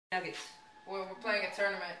Nuggets. We're playing a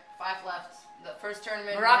tournament. 5 left. The first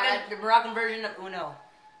tournament. The Moroccan version of Uno.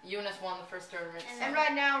 Eunice won the first tournament. And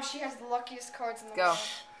right now she has the luckiest cards in the Go. world.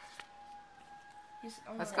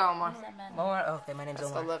 Let's go, Omar. Omar. Oh, okay, my name's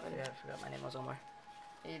That's Omar. 11. Yeah, I forgot my name was Omar.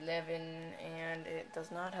 11, and it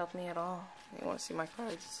does not help me at all. You want to see my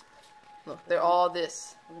cards? Look, they're all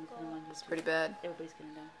this. It's pretty bad. Everybody's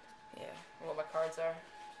getting down. Yeah, what my cards are.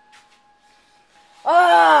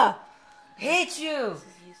 Ah! Hate you! This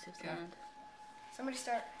is Yusuf's hand. Somebody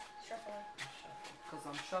start shuffling. Because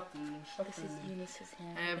I'm shuffling. This is Eunice's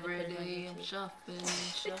hand. Every day I'm shuffling,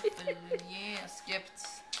 yeah,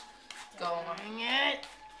 skipped. Go, Omar.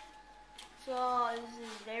 So this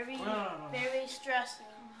is very, very stressing.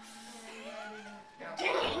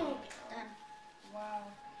 Wow.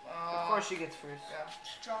 Of course she gets first. Yeah.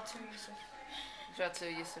 Draw 2, Yusuf. Draw 2,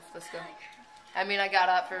 Yusuf. Let's go. I mean, I got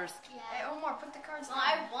up first. Hey, Omar, put the cards down. Well,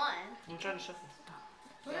 I won. I'm trying to shuffle.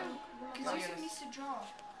 Because Yusuf needs to draw.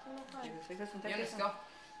 Take this one, take Eunice, this go. one.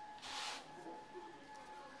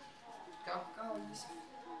 Go. Go, Yusuf.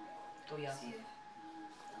 Oh, yeah. See you.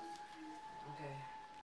 Okay.